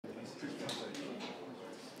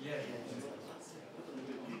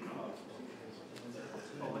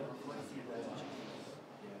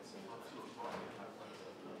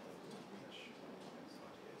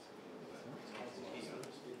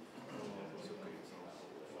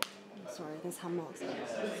Sorry, there's hand marks.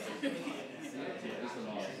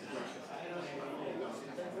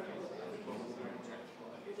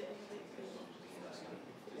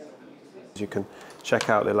 You can check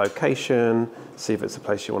out the location, see if it's a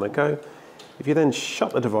place you want to go. If you then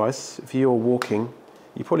shut the device, if you're walking,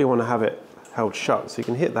 you probably want to have it held shut. So you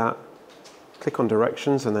can hit that, click on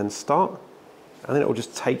directions and then start, and then it will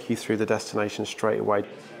just take you through the destination straight away.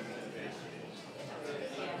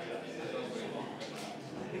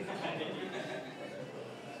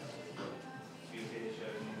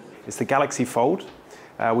 It's the Galaxy Fold.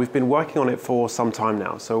 We've been working on it for some time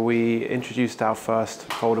now. So we introduced our first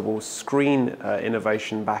foldable screen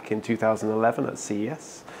innovation back in 2011 at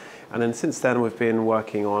CES. And then since then we've been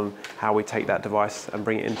working on how we take that device and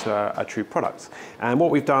bring it into a true product. And what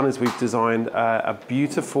we've done is we've designed a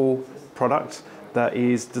beautiful product that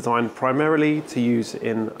is designed primarily to use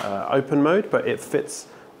in open mode, but it fits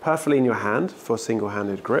perfectly in your hand for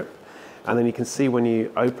single-handed grip. And then you can see when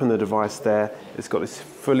you open the device there, it's got this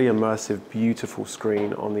fully immersive, beautiful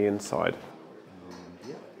screen on the inside.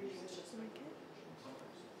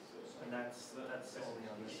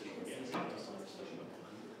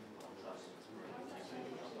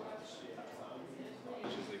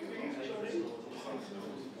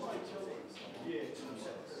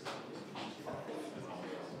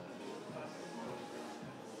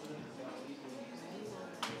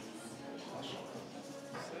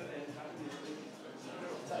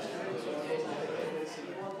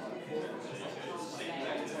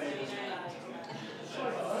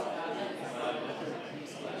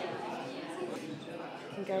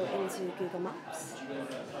 Go into Google Maps.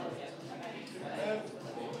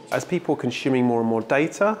 As people are consuming more and more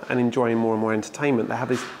data and enjoying more and more entertainment, they have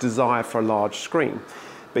this desire for a large screen.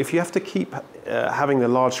 But if you have to keep having the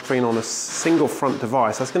large screen on a single front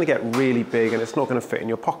device, that's going to get really big and it's not going to fit in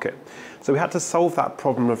your pocket. So we had to solve that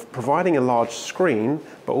problem of providing a large screen,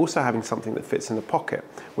 but also having something that fits in the pocket,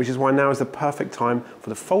 which is why now is the perfect time for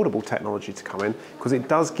the foldable technology to come in, because it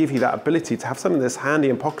does give you that ability to have something that's handy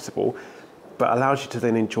and pocketable, but allows you to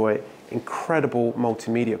then enjoy incredible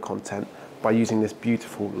multimedia content by using this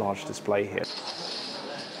beautiful large display here.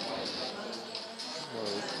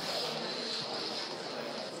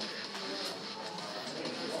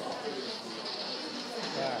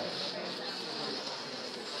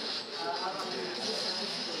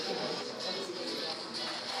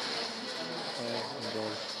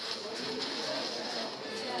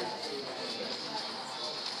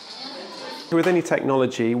 With any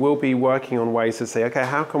technology, we'll be working on ways to say, okay,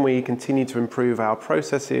 how can we continue to improve our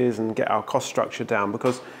processes and get our cost structure down?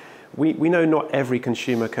 Because we know not every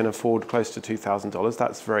consumer can afford close to $2,000,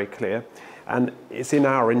 that's very clear. And it's in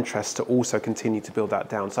our interest to also continue to build that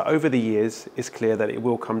down. So over the years, it's clear that it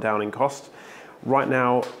will come down in cost. Right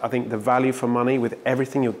now, I think the value for money with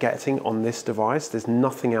everything you're getting on this device, there's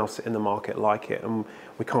nothing else in the market like it. And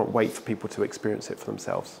we can't wait for people to experience it for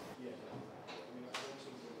themselves.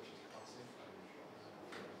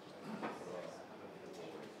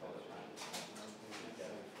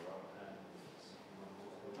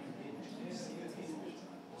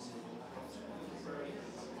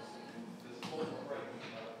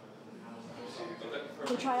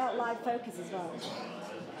 We'll try out live focus as well.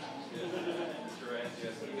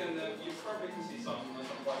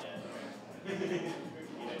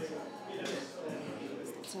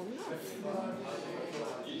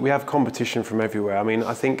 We have competition from everywhere. I mean,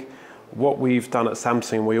 I think what we've done at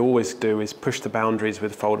Samsung, we always do, is push the boundaries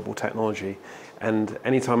with foldable technology. And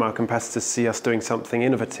anytime our competitors see us doing something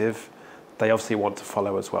innovative, they obviously want to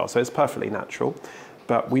follow as well. So it's perfectly natural.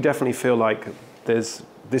 But we definitely feel like this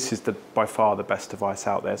is by far the best device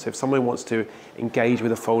out there. So if someone wants to engage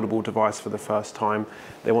with a foldable device for the first time,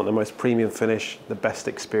 they want the most premium finish, the best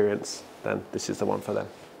experience, then this is the one for them.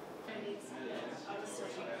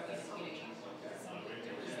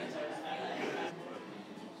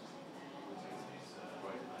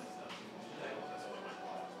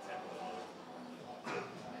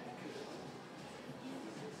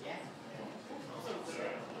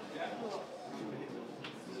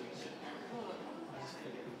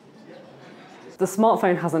 The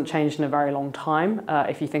smartphone hasn't changed in a very long time.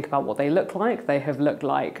 If you think about what they look like, they have looked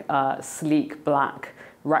like sleek black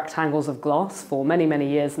rectangles of glass for many, many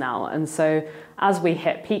years now. And so as we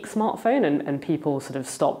hit peak smartphone and people sort of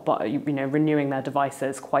stop renewing their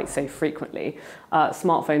devices quite so frequently,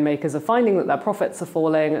 smartphone makers are finding that their profits are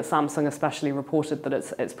falling. Samsung especially reported that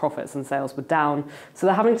its profits and sales were down. So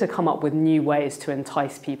they're having to come up with new ways to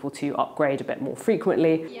entice people to upgrade a bit more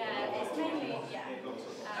frequently. Yeah.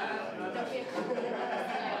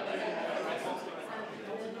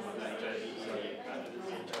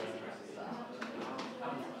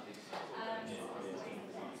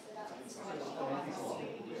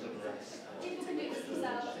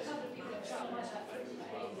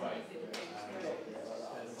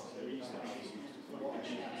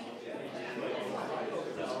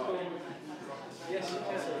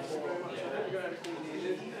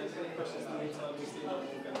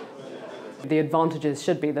 The advantages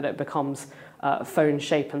should be that it becomes phone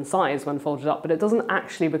shape and size when folded up, but it doesn't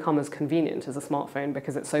actually become as convenient as a smartphone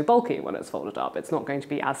because it's so bulky when it's folded up. It's not going to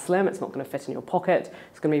be as slim, it's not going to fit in your pocket,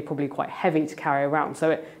 it's going to be probably quite heavy to carry around.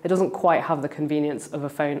 So it doesn't quite have the convenience of a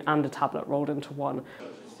phone and a tablet rolled into one.